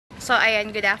So,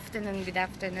 ayan, good afternoon, good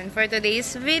afternoon. For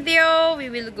today's video, we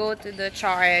will go to the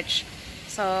church.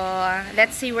 So,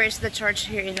 let's see where's the church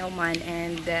here in Oman,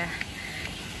 and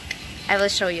I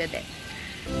will show you that.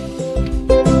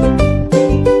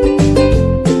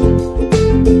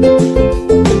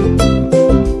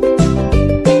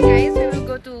 Guys, we will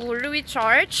go to Rui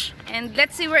Church, and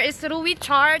let's see where is Rui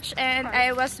Church. And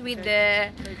I was with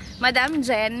Madam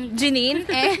Janine,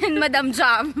 and Madam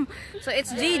Jam. So,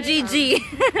 it's GGG.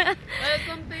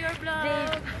 Welcome to your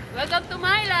vlog. Welcome to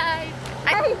my life.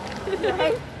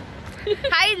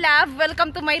 Hi, love.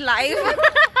 Welcome to my life.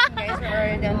 Guys, we're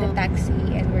already on the taxi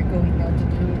and we're going now to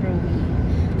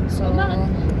Rui. So,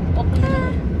 okay.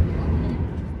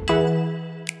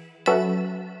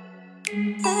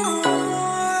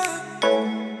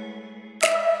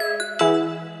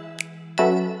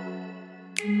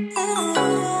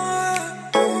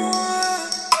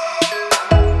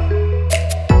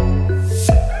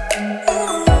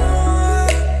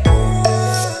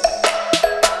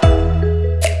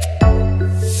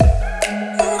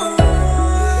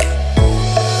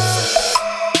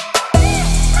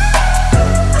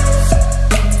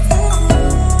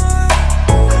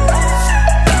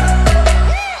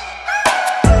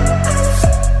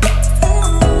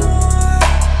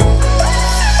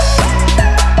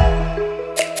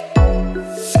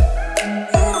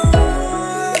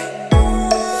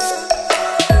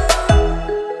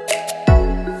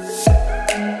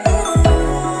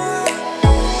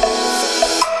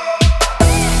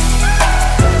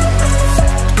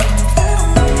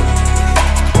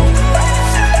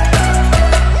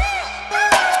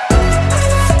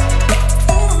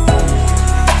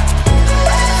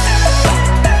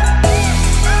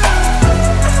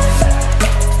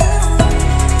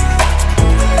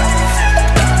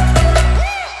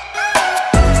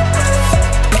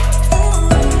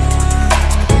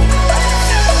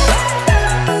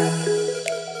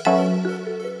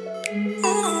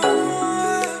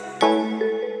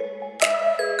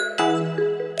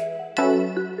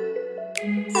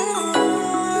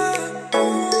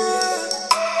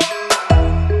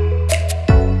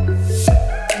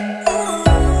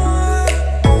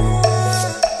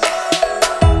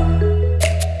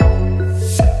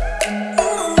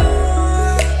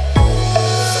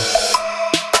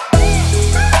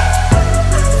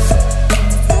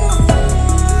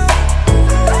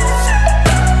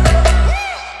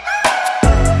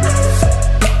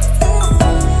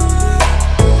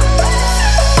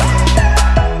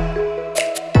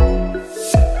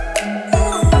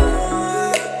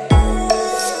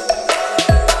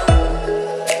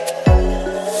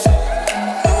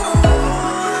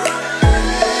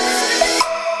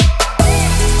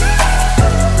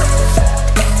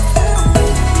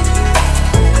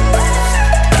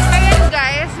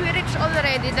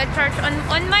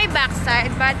 On my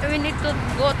backside, but we need to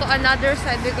go to another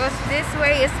side because this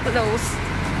way is closed.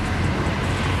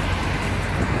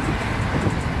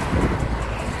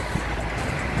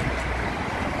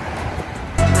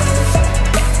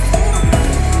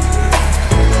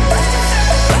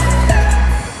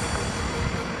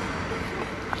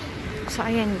 So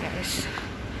ayan guys,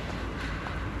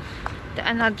 the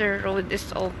another road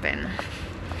is open.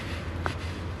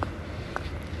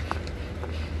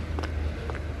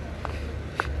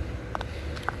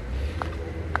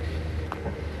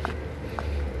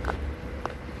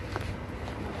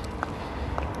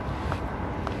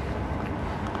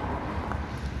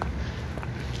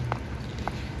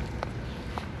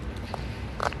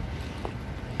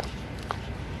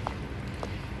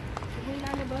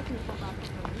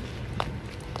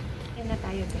 Yan na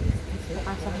tayo guys.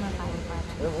 Pasok na tayo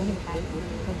para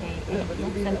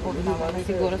buksan po tayo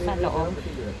siguro sa loob.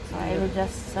 So I will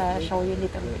just show you a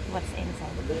little bit what's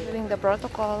inside. Doing the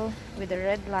protocol with the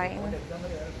red line.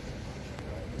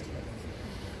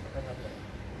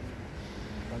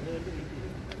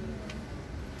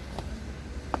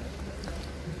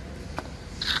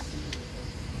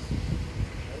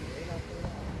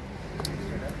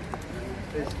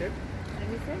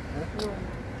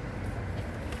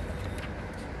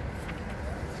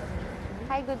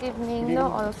 Hi, good evening. No,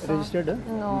 also. Registered?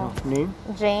 No. Name?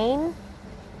 Jane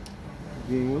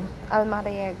Jane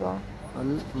Almariego.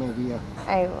 Almeria.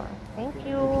 Aywa. Thank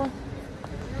you.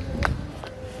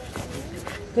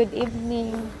 Good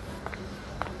evening.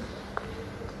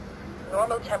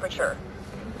 Normal temperature.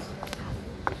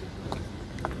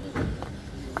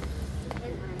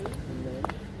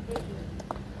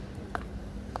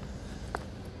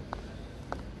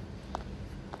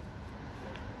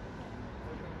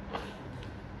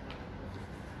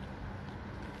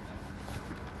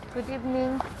 Good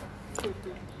evening.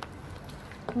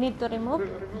 Need to remove?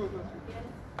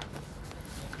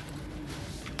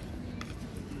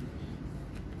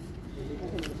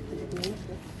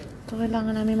 So,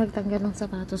 kailangan namin magtanggal ng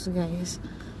sapatos, guys.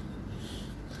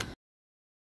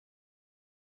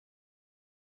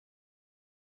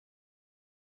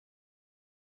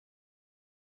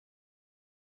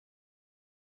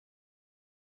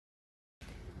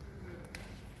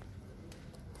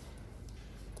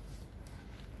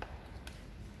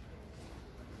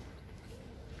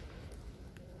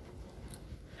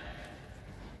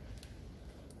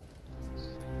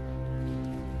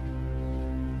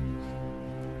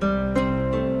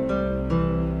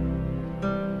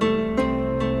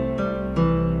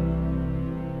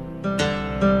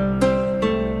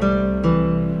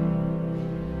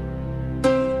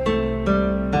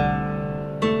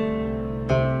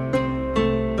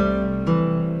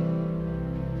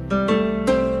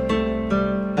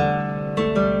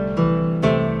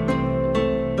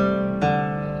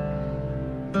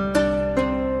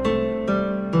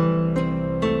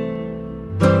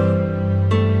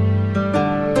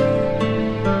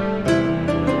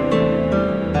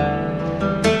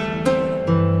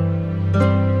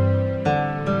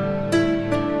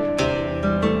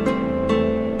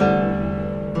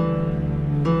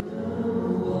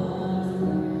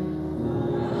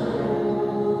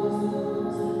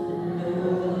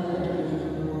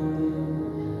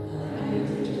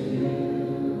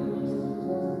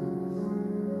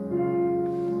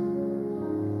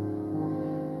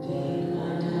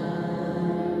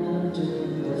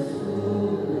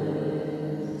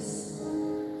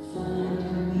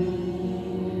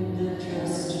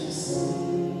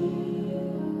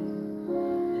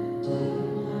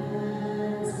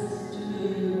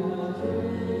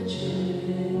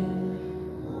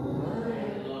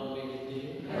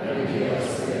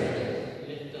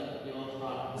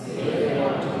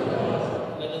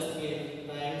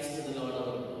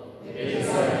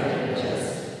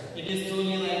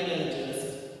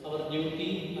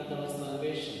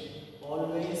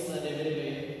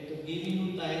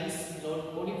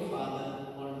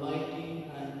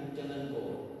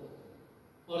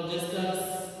 For just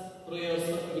as through your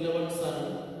beloved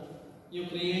Son, you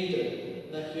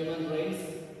created the human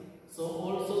race, so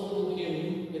also through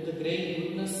him, with the great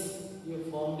goodness, you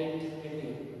formed it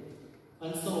anew.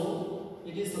 And so,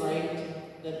 it is right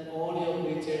that all your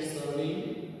creatures serve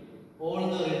you,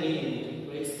 all the redeemed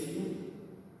praise you,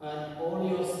 and all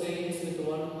your saints with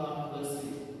one heart bless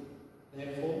you.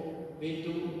 Therefore, we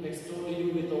too extol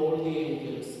you with all the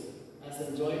angels, as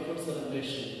a joyful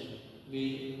celebration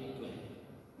we acclaim.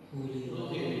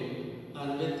 Through him,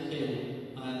 and with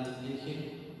him, and in him,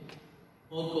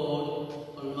 O God,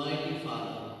 Almighty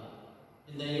Father,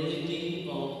 in the unity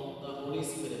of the Holy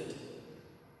Spirit,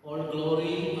 all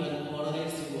glory and honor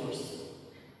is yours,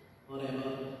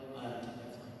 forever and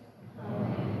ever.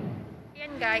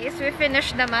 Ayan guys, we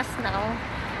finished the mass now.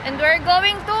 And we're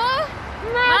going to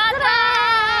Matra!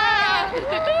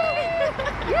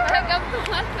 Welcome to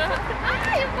Matra.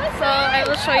 So, I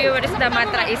will show you where is the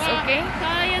Matra is, okay?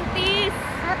 Scientist.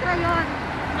 Matra yun.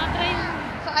 Matra yun.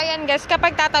 So, ayan guys,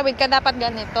 kapag tatawid ka, dapat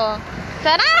ganito.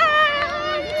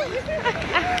 Taray!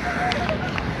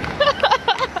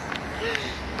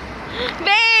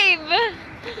 Babe!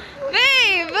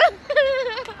 Babe!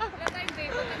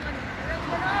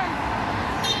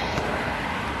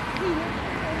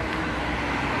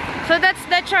 So, that's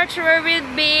the church where we've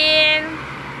been.